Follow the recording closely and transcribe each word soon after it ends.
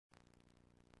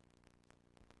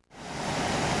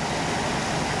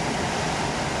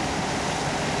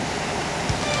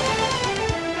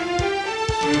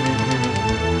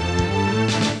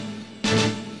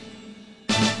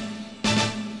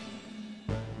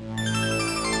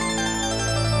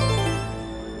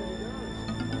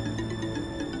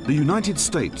The United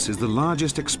States is the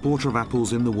largest exporter of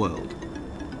apples in the world.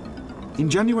 In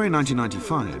January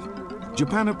 1995,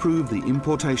 Japan approved the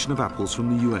importation of apples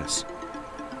from the US.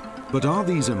 But are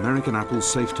these American apples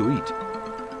safe to eat?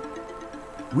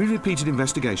 We repeated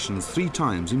investigations 3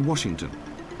 times in Washington,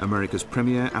 America's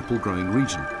premier apple-growing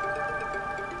region.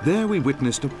 There we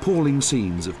witnessed appalling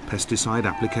scenes of pesticide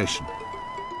application.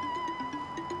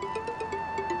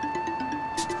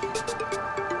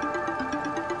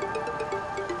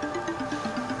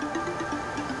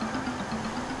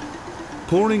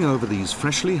 Pouring over these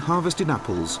freshly harvested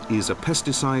apples is a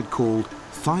pesticide called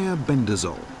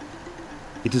thiabendazole.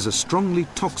 It is a strongly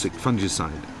toxic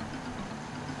fungicide.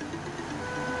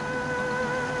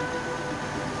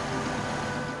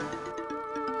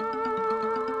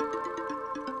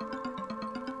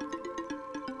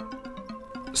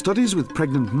 Studies with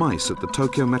pregnant mice at the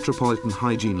Tokyo Metropolitan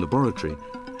Hygiene Laboratory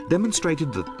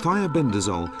demonstrated that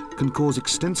thiabendazole can cause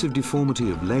extensive deformity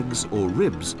of legs or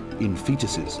ribs in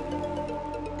fetuses.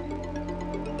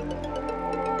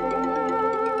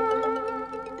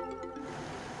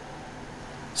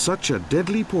 Such a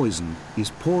deadly poison is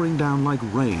pouring down like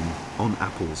rain on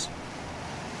apples.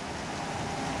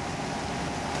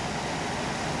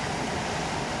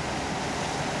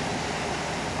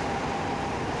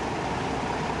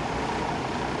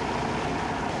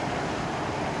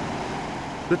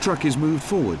 The truck is moved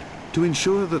forward to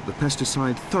ensure that the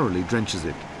pesticide thoroughly drenches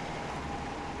it.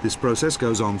 This process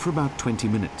goes on for about 20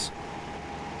 minutes.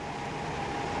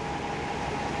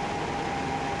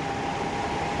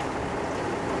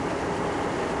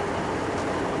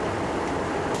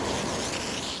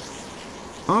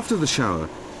 After the shower,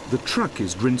 the truck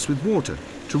is rinsed with water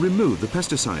to remove the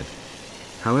pesticide.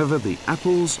 However, the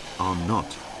apples are not.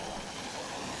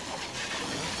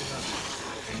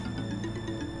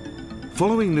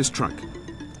 Following this truck,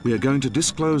 we are going to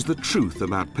disclose the truth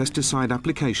about pesticide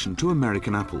application to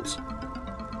American apples.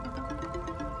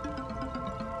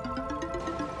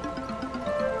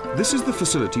 This is the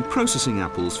facility processing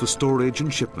apples for storage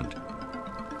and shipment.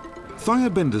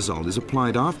 Thiabendazole is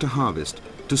applied after harvest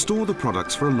to store the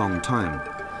products for a long time.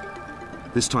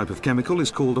 This type of chemical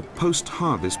is called a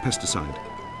post-harvest pesticide.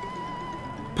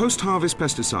 Post-harvest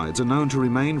pesticides are known to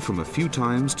remain from a few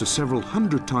times to several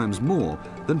hundred times more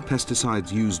than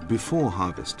pesticides used before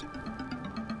harvest.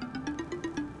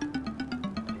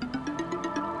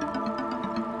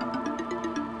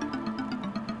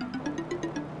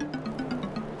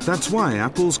 That's why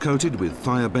apples coated with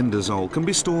thiabendazole can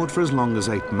be stored for as long as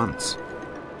 8 months.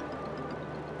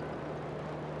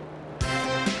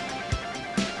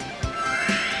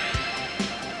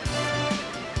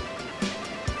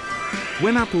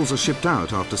 When apples are shipped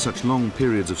out after such long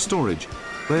periods of storage,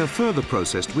 they are further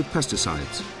processed with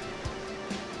pesticides.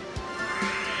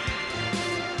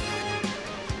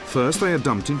 First, they are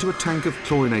dumped into a tank of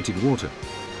chlorinated water.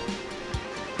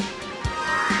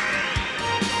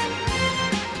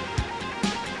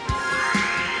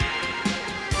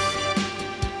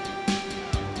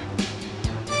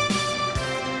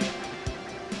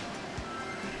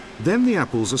 Then the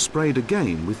apples are sprayed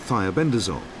again with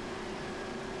thiabendazole.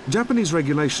 Japanese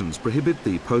regulations prohibit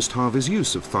the post-harvest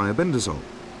use of thiabendazole,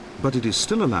 but it is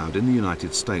still allowed in the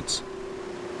United States.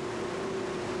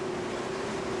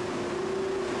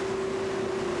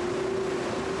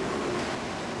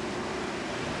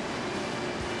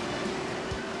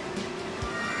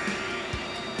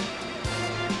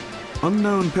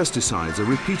 Unknown pesticides are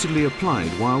repeatedly applied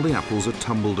while the apples are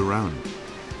tumbled around.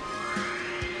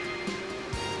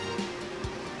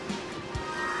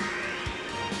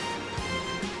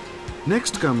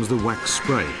 Next comes the wax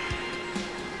spray.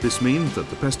 This means that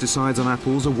the pesticides on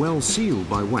apples are well sealed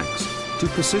by wax to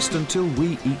persist until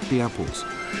we eat the apples.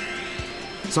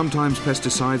 Sometimes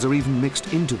pesticides are even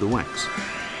mixed into the wax.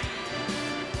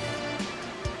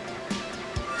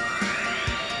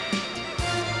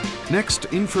 Next,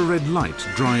 infrared light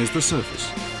dries the surface.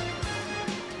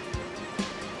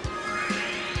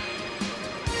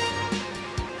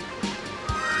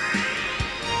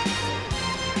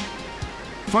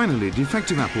 Finally,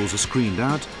 defective apples are screened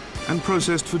out and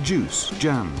processed for juice,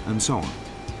 jam, and so on.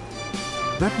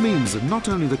 That means that not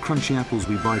only the crunchy apples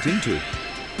we bite into,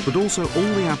 but also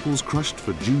all the apples crushed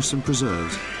for juice and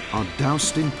preserves are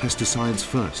doused in pesticides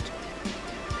first.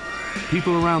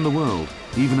 People around the world,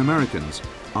 even Americans,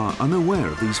 are unaware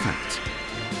of these facts.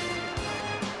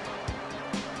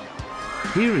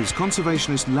 Here is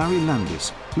conservationist Larry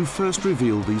Landis, who first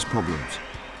revealed these problems.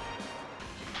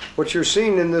 What you're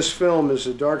seeing in this film is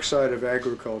the dark side of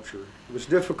agriculture. It was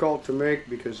difficult to make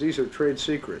because these are trade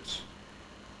secrets.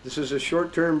 This is a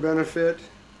short-term benefit,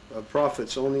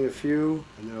 profits only a few,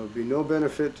 and there will be no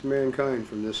benefit to mankind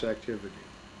from this activity.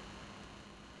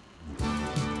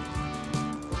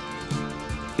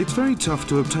 It's very tough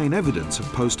to obtain evidence of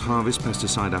post-harvest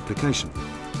pesticide application.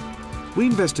 We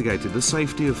investigated the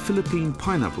safety of Philippine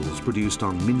pineapples produced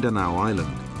on Mindanao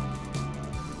Island.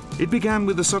 It began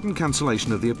with the sudden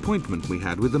cancellation of the appointment we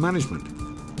had with the management.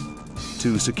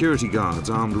 2 security guards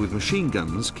armed with machine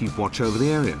guns keep watch over the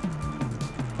area.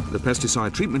 The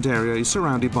pesticide treatment area is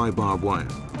surrounded by barbed wire.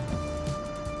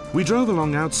 We drove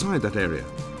along outside that area,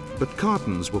 but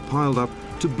cartons were piled up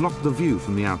to block the view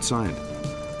from the outside.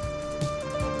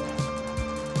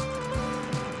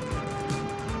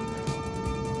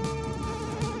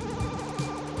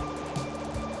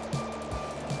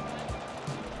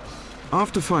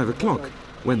 After 5 o'clock,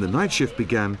 when the night shift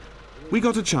began, we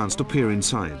got a chance to peer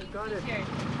inside.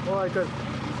 Oh, I got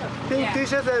pink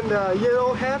t-shirt and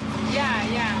yellow hat.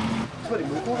 Yeah.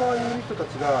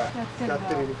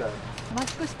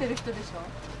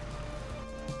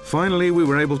 Finally, we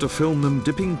were able to film them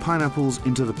dipping pineapples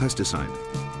into the pesticide.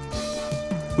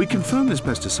 We confirmed this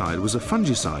pesticide was a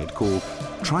fungicide called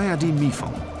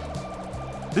triadimethol.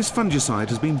 This fungicide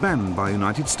has been banned by a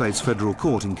United States federal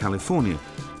court in California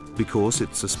because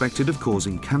it's suspected of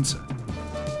causing cancer.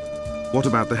 What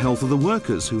about the health of the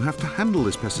workers who have to handle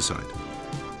this pesticide?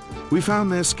 We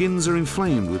found their skins are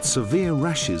inflamed with severe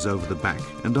rashes over the back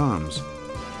and arms.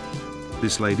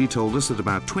 This lady told us that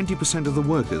about 20% of the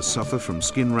workers suffer from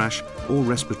skin rash or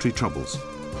respiratory troubles.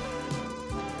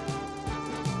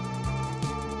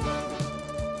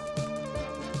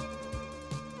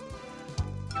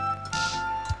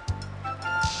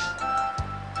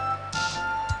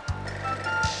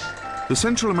 The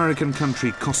Central American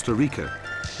country Costa Rica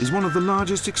is one of the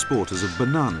largest exporters of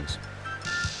bananas.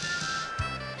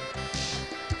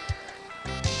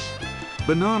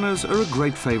 Bananas are a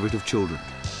great favorite of children.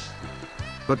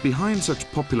 But behind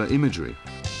such popular imagery,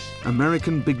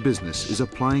 American big business is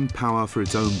applying power for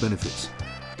its own benefits.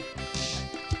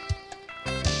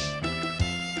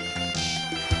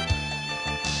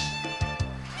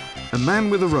 A man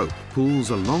with a rope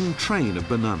pulls a long train of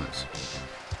bananas.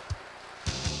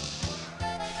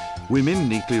 Women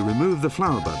neatly remove the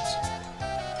flower buds.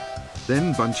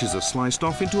 Then bunches are sliced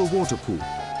off into a water pool.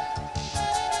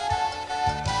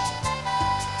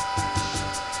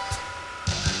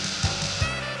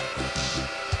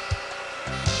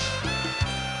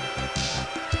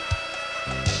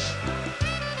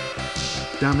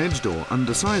 Damaged or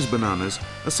undersized bananas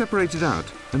are separated out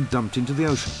and dumped into the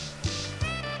ocean.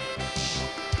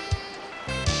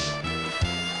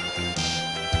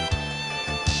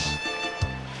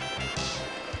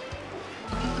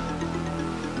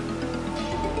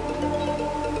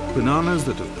 Bananas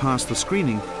that have passed the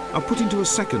screening are put into a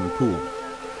second pool.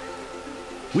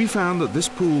 We found that this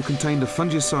pool contained a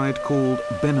fungicide called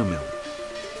Benomil.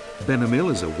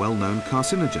 Benomil is a well-known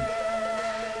carcinogen.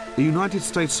 The United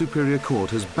States Superior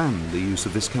Court has banned the use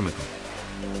of this chemical.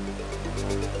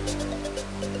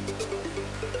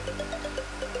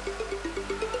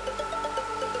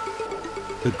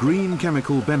 The green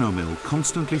chemical Benomil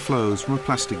constantly flows from a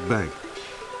plastic bag.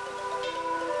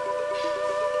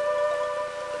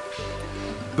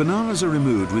 Bananas are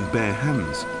removed with bare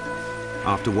hands.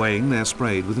 After weighing, they're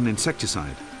sprayed with an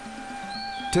insecticide.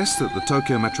 Tests at the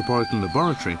Tokyo Metropolitan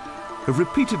Laboratory have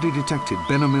repeatedly detected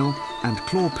Benomil and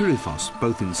chlorpyrifos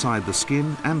both inside the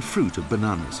skin and fruit of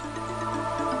bananas.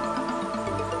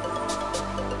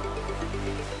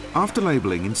 After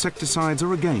labelling, insecticides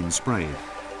are again sprayed.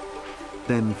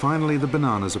 Then finally the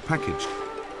bananas are packaged.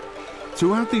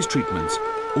 Throughout these treatments,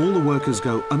 all the workers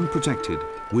go unprotected,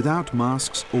 without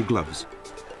masks or gloves.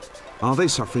 Are they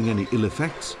suffering any ill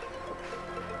effects?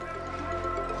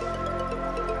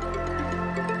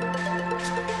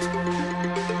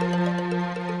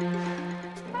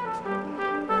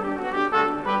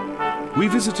 We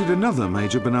visited another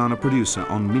major banana producer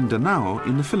on Mindanao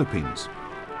in the Philippines.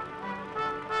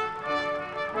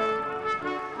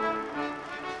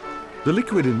 The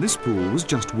liquid in this pool was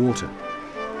just water.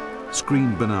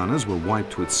 Screened bananas were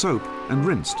wiped with soap and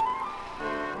rinsed.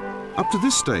 Up to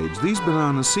this stage, these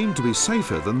bananas seem to be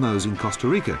safer than those in Costa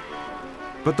Rica.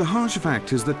 But the harsh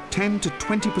fact is that 10 to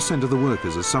 20% of the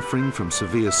workers are suffering from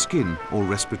severe skin or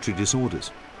respiratory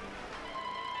disorders.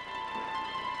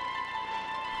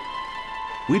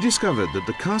 We discovered that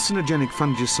the carcinogenic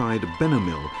fungicide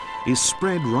Benomil is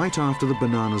spread right after the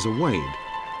bananas are weighed,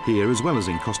 here as well as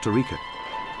in Costa Rica.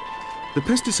 The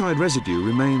pesticide residue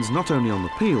remains not only on the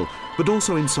peel, but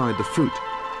also inside the fruit,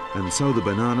 and so the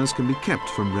bananas can be kept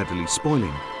from readily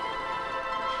spoiling.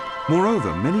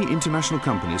 Moreover, many international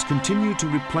companies continue to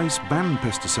replace banned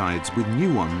pesticides with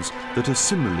new ones that are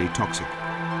similarly toxic.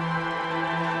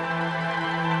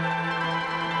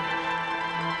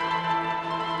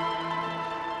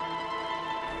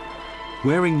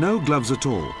 Wearing no gloves at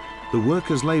all, the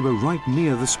workers labour right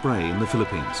near the spray in the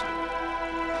Philippines.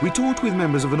 We talked with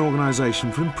members of an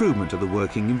organisation for improvement of the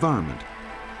working environment.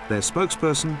 Their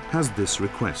spokesperson has this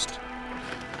request.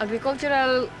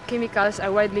 Agricultural chemicals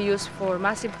are widely used for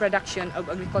massive production of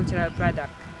agricultural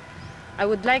product. I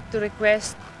would like to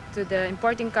request to the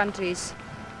importing countries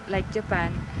like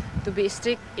Japan to be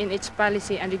strict in its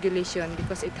policy and regulation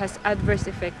because it has adverse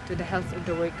effect to the health of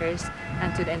the workers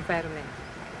and to the environment.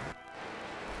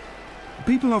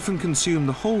 People often consume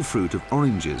the whole fruit of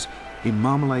oranges in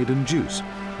marmalade and juice,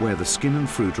 where the skin and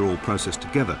fruit are all processed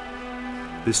together.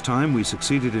 This time we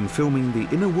succeeded in filming the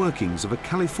inner workings of a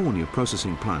California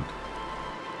processing plant.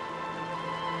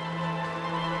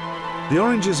 The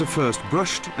oranges are first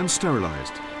brushed and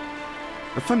sterilized.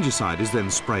 A fungicide is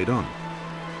then sprayed on.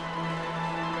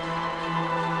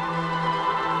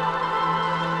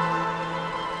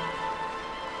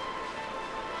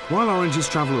 While oranges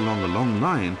travel along a long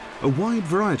line, a wide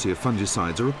variety of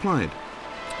fungicides are applied.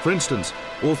 For instance,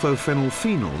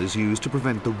 orthophenylphenol is used to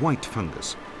prevent the white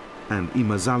fungus, and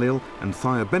imazalil and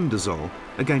thiabendazole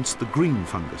against the green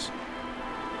fungus.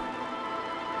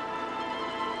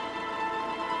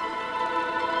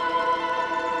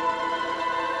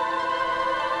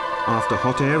 After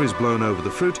hot air is blown over the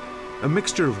fruit, a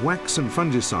mixture of wax and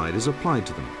fungicide is applied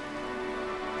to them.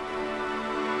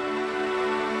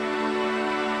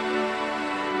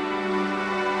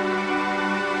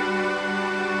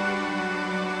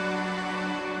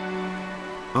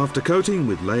 After coating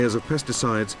with layers of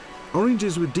pesticides,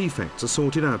 oranges with defects are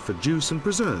sorted out for juice and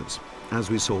preserves, as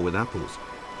we saw with apples.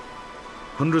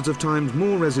 Hundreds of times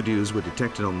more residues were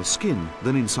detected on the skin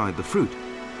than inside the fruit.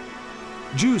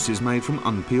 Juice is made from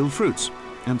unpeeled fruits,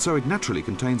 and so it naturally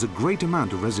contains a great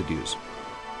amount of residues.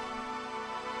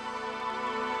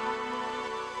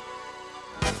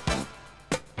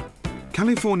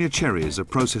 California cherries are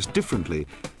processed differently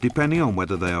depending on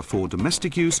whether they are for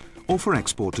domestic use or for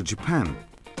export to Japan.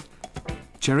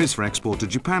 Cherries for export to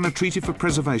Japan are treated for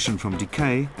preservation from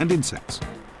decay and insects.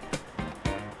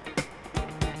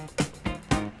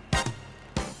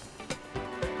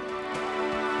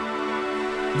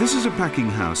 This is a packing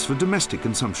house for domestic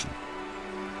consumption.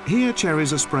 Here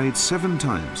cherries are sprayed 7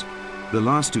 times, the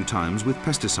last 2 times with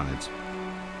pesticides.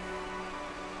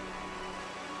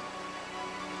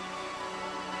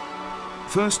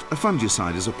 First, a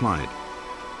fungicide is applied.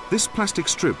 This plastic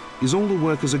strip is all the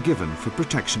workers are given for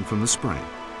protection from the spray.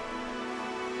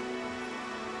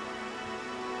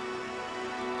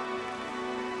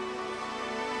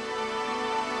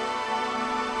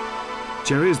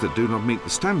 Cherries that do not meet the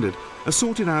standard are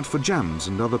sorted out for jams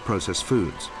and other processed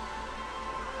foods.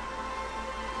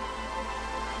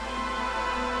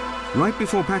 Right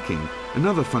before packing,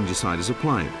 another fungicide is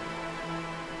applied.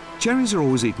 Cherries are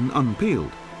always eaten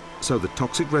unpeeled, so the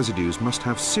toxic residues must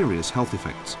have serious health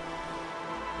effects.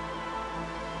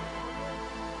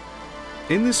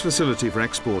 In this facility for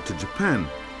export to Japan,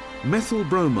 methyl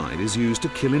bromide is used to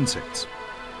kill insects.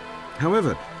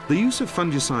 However, the use of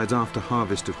fungicides after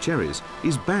harvest of cherries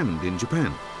is banned in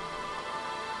Japan.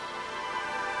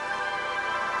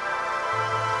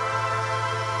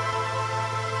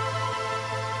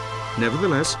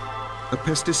 Nevertheless, a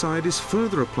pesticide is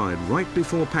further applied right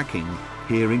before packing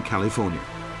here in California.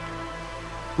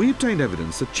 We obtained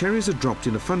evidence that cherries are dropped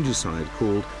in a fungicide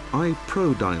called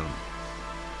iprodion.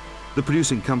 The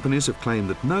producing companies have claimed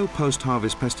that no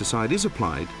post-harvest pesticide is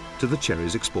applied to the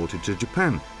cherries exported to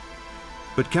Japan.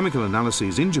 But chemical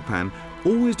analyses in Japan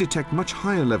always detect much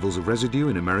higher levels of residue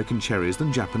in American cherries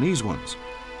than Japanese ones.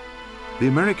 The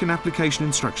American application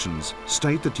instructions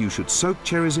state that you should soak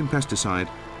cherries in pesticide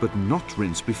but not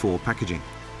rinse before packaging.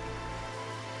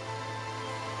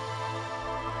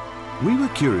 We were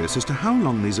curious as to how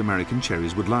long these American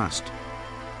cherries would last.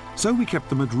 So we kept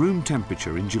them at room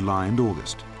temperature in July and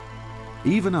August.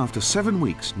 Even after 7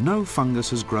 weeks, no fungus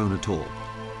has grown at all.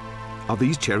 Are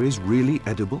these cherries really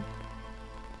edible?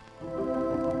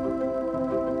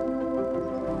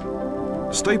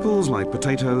 Staples like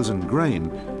potatoes and grain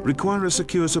require a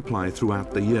secure supply throughout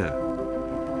the year.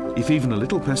 If even a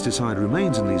little pesticide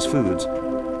remains in these foods,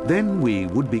 then we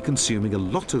would be consuming a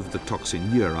lot of the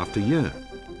toxin year after year.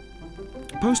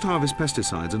 Post-harvest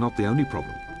pesticides are not the only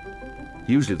problem.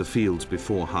 Usually the fields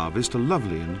before harvest are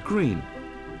lovely and green.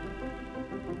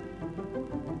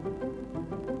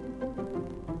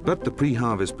 But the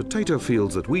pre-harvest potato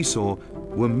fields that we saw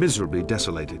were miserably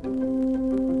desolated.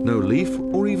 No leaf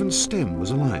or even stem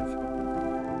was alive.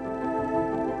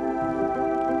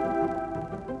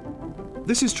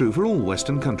 This is true for all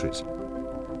Western countries.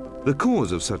 The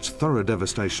cause of such thorough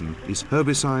devastation is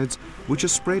herbicides, which are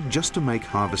spread just to make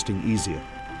harvesting easier.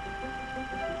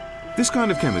 This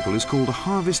kind of chemical is called a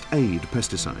harvest aid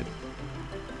pesticide.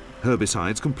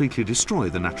 Herbicides completely destroy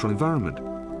the natural environment.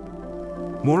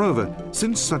 Moreover,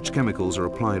 since such chemicals are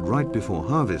applied right before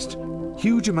harvest,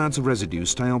 huge amounts of residue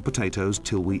stay on potatoes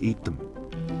till we eat them.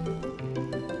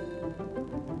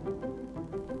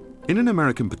 In an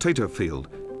American potato field,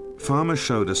 farmers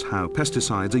showed us how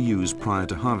pesticides are used prior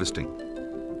to harvesting.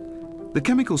 The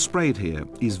chemical sprayed here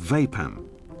is Vapam.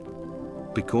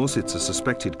 Because it's a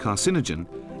suspected carcinogen,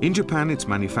 in Japan its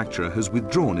manufacturer has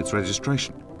withdrawn its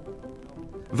registration.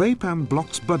 Vapam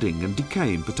blocks budding and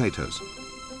decay in potatoes.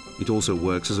 It also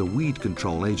works as a weed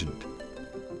control agent.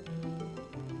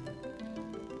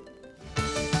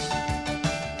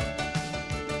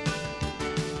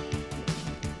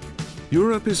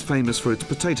 Europe is famous for its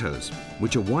potatoes,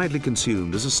 which are widely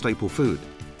consumed as a staple food.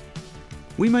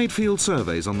 We made field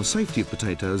surveys on the safety of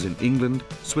potatoes in England,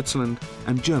 Switzerland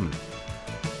and Germany.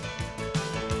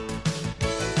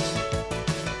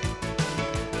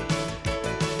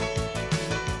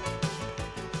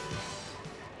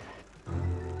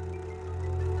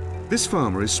 This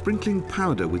farmer is sprinkling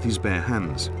powder with his bare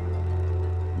hands.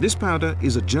 This powder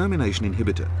is a germination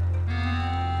inhibitor.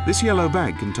 This yellow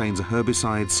bag contains a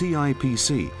herbicide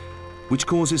CIPC, which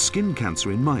causes skin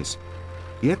cancer in mice.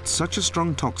 Yet such a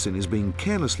strong toxin is being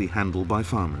carelessly handled by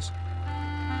farmers.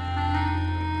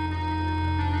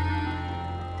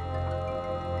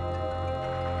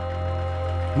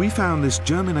 We found this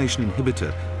germination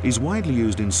inhibitor is widely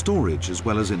used in storage as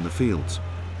well as in the fields.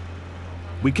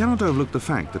 We cannot overlook the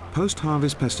fact that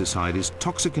post-harvest pesticide is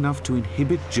toxic enough to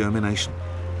inhibit germination.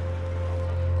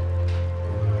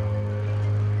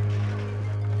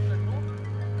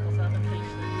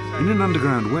 In an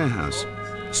underground warehouse,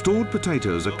 stored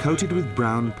potatoes are coated with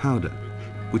brown powder,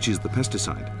 which is the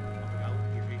pesticide.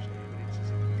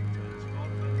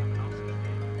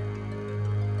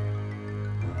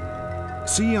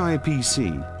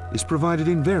 CIPC is provided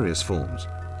in various forms,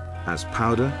 as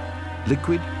powder,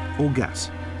 liquid, or gas.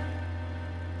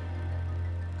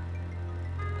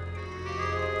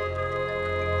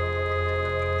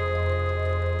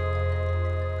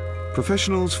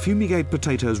 Professionals fumigate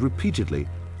potatoes repeatedly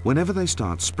whenever they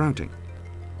start sprouting.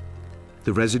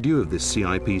 The residue of this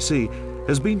CIPC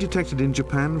has been detected in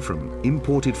Japan from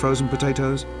imported frozen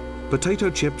potatoes, potato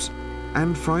chips,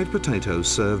 and fried potatoes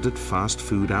served at fast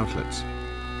food outlets.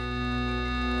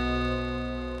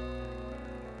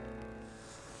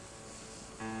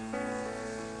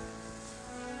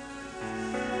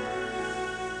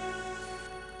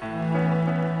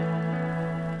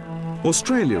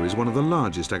 Australia is one of the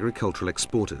largest agricultural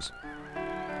exporters.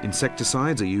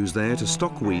 Insecticides are used there to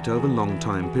stock wheat over long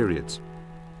time periods.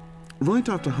 Right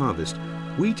after harvest,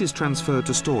 wheat is transferred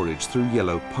to storage through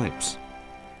yellow pipes.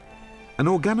 An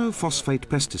organophosphate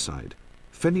pesticide,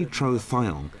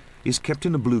 phenitrophthione, is kept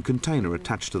in a blue container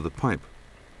attached to the pipe.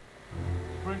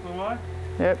 Sprinkle away?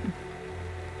 Yep.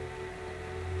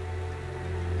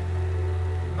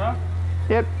 Enough?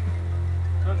 Yep.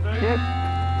 That deep? Yep.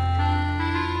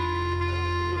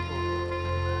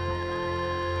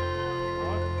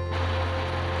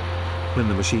 When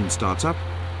the machine starts up,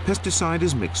 pesticide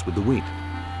is mixed with the wheat.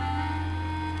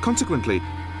 Consequently,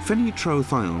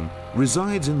 phenitrophthione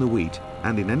resides in the wheat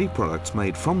and in any products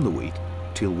made from the wheat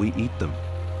till we eat them.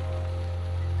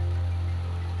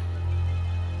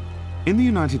 In the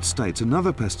United States,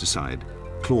 another pesticide,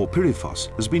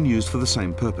 chlorpyrifos, has been used for the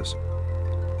same purpose.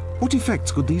 What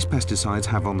effects could these pesticides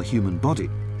have on the human body?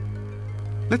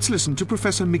 Let's listen to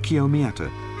Professor Mikio Miyata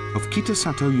of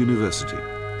Kitasato University,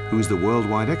 who is the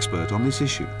worldwide expert on this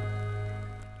issue.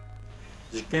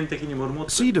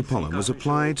 Cedar pollen was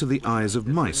applied to the eyes of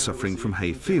mice suffering from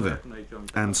hay fever,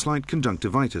 and slight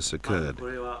conjunctivitis occurred,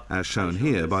 as shown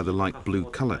here by the light blue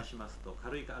colour.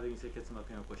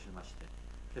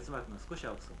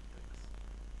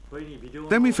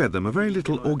 Then we fed them a very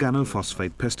little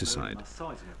organophosphate pesticide.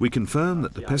 We confirmed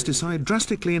that the pesticide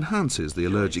drastically enhances the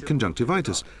allergic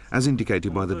conjunctivitis, as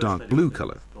indicated by the dark blue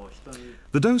colour.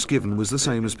 The dose given was the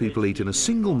same as people eat in a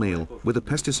single meal with a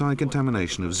pesticide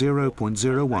contamination of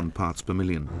 0.01 parts per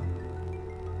million.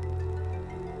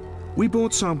 We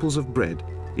bought samples of bread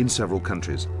in several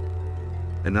countries.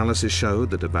 Analysis showed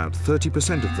that about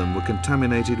 30% of them were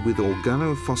contaminated with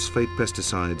organophosphate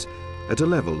pesticides at a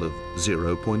level of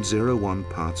 0.01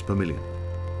 parts per million.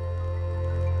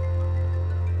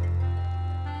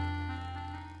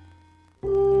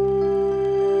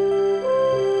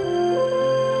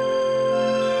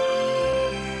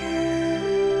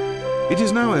 It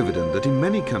is now evident that in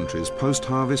many countries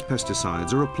post-harvest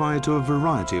pesticides are applied to a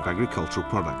variety of agricultural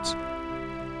products.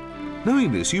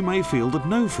 Knowing this, you may feel that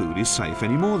no food is safe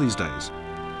anymore these days.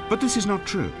 But this is not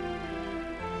true.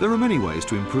 There are many ways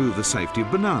to improve the safety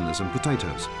of bananas and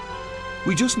potatoes.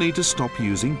 We just need to stop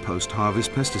using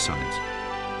post-harvest pesticides.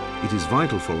 It is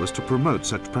vital for us to promote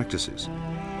such practices.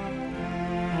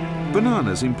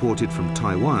 Bananas imported from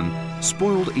Taiwan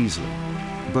spoiled easily,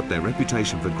 but their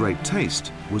reputation for great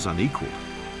taste was unequaled.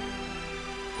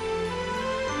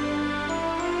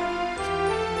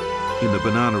 In the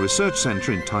Banana Research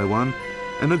Center in Taiwan,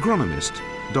 an agronomist,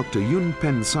 Dr. Yun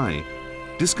Pen Sai,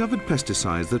 discovered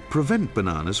pesticides that prevent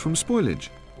bananas from spoilage.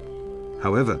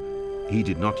 However, he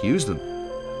did not use them.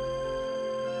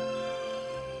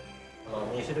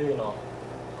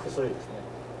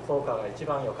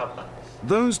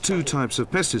 Those two types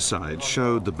of pesticides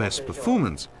showed the best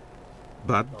performance,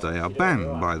 but they are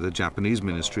banned by the Japanese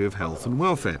Ministry of Health and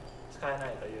Welfare.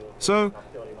 So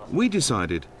we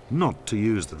decided not to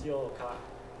use them.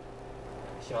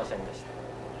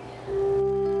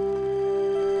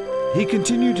 He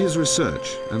continued his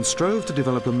research and strove to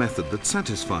develop a method that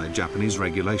satisfied Japanese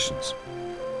regulations.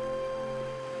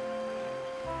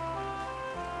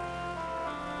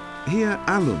 Here,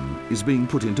 alum is being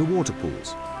put into water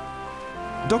pools.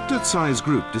 Dr. Tsai's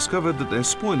group discovered that their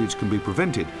spoilage can be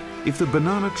prevented if the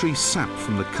banana tree sap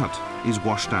from the cut is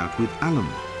washed out with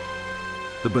alum.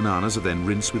 The bananas are then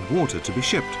rinsed with water to be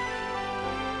shipped.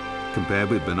 Compared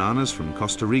with bananas from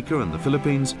Costa Rica and the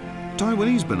Philippines,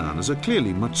 Taiwanese bananas are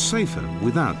clearly much safer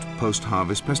without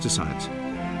post-harvest pesticides.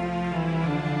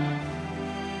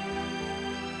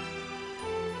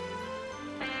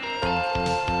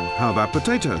 How about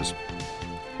potatoes?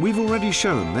 We've already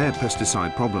shown their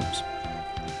pesticide problems.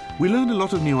 We learned a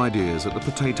lot of new ideas at the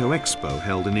Potato Expo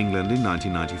held in England in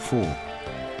 1994.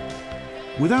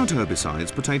 Without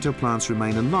herbicides, potato plants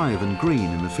remain alive and green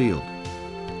in the field.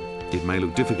 It may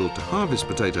look difficult to harvest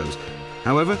potatoes.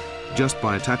 However, just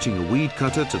by attaching a weed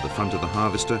cutter to the front of the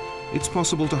harvester, it's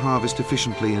possible to harvest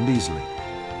efficiently and easily.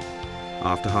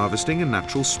 After harvesting, a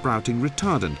natural sprouting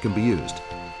retardant can be used.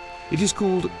 It is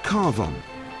called carvon,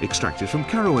 extracted from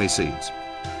caraway seeds.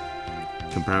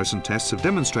 Comparison tests have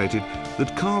demonstrated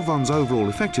that carvon's overall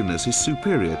effectiveness is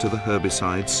superior to the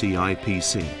herbicide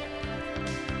CIPC.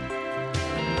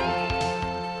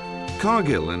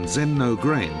 Cargill and Zenno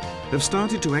Grain have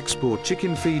started to export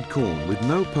chicken feed corn with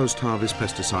no post-harvest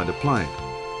pesticide applied.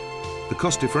 The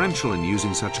cost differential in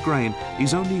using such grain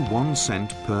is only 1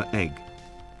 cent per egg.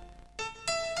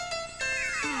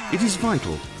 It is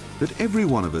vital that every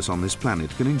one of us on this planet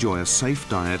can enjoy a safe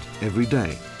diet every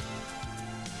day.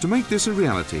 To make this a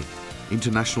reality,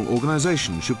 international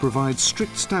organizations should provide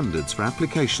strict standards for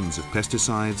applications of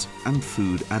pesticides and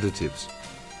food additives.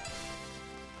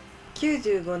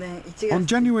 On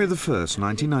January the 1st,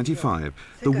 1995,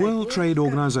 the World Trade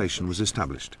Organization was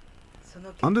established.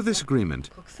 Under this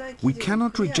agreement, we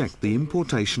cannot reject the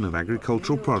importation of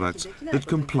agricultural products that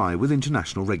comply with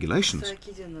international regulations.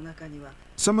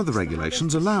 Some of the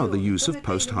regulations allow the use of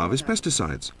post-harvest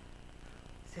pesticides.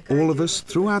 All of us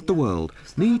throughout the world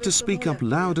need to speak up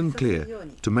loud and clear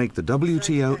to make the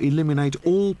WTO eliminate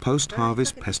all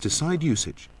post-harvest pesticide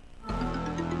usage.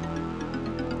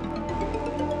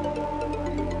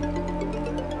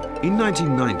 In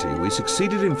 1990, we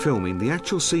succeeded in filming the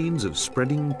actual scenes of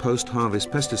spreading post-harvest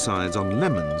pesticides on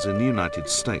lemons in the United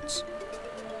States.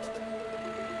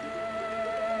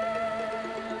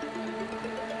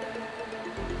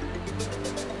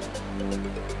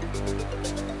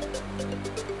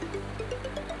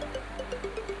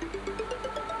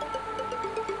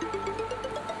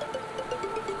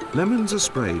 Lemons are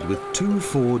sprayed with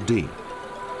 2,4-D.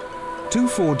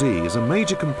 2,4-D is a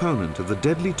major component of the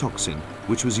deadly toxin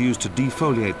which was used to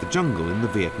defoliate the jungle in the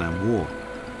Vietnam War.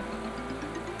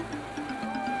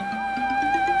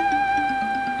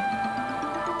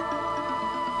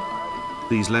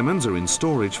 These lemons are in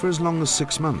storage for as long as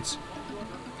 6 months.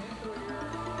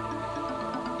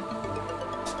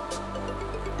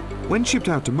 When shipped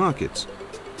out to markets,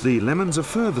 the lemons are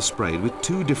further sprayed with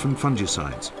 2 different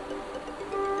fungicides,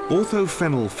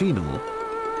 orthophenylphenol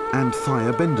and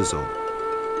thiabendazole.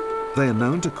 They are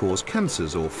known to cause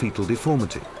cancers or fetal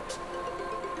deformity.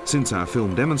 Since our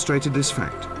film demonstrated this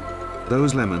fact,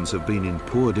 those lemons have been in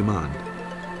poor demand.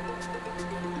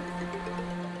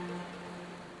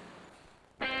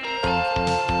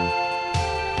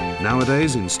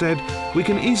 Nowadays, instead, we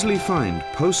can easily find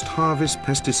post-harvest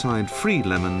pesticide-free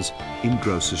lemons in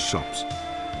grocers' shops.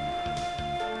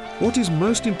 What is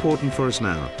most important for us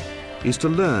now is to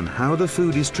learn how the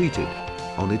food is treated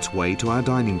on its way to our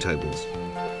dining tables.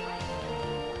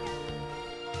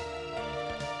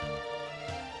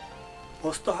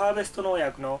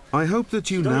 I hope that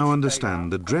you now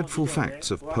understand the dreadful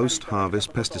facts of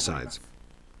post-harvest pesticides.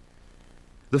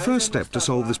 The first step to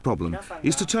solve this problem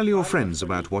is to tell your friends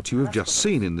about what you have just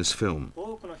seen in this film.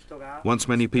 Once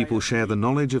many people share the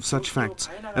knowledge of such facts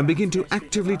and begin to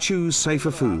actively choose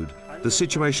safer food, the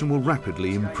situation will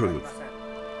rapidly improve.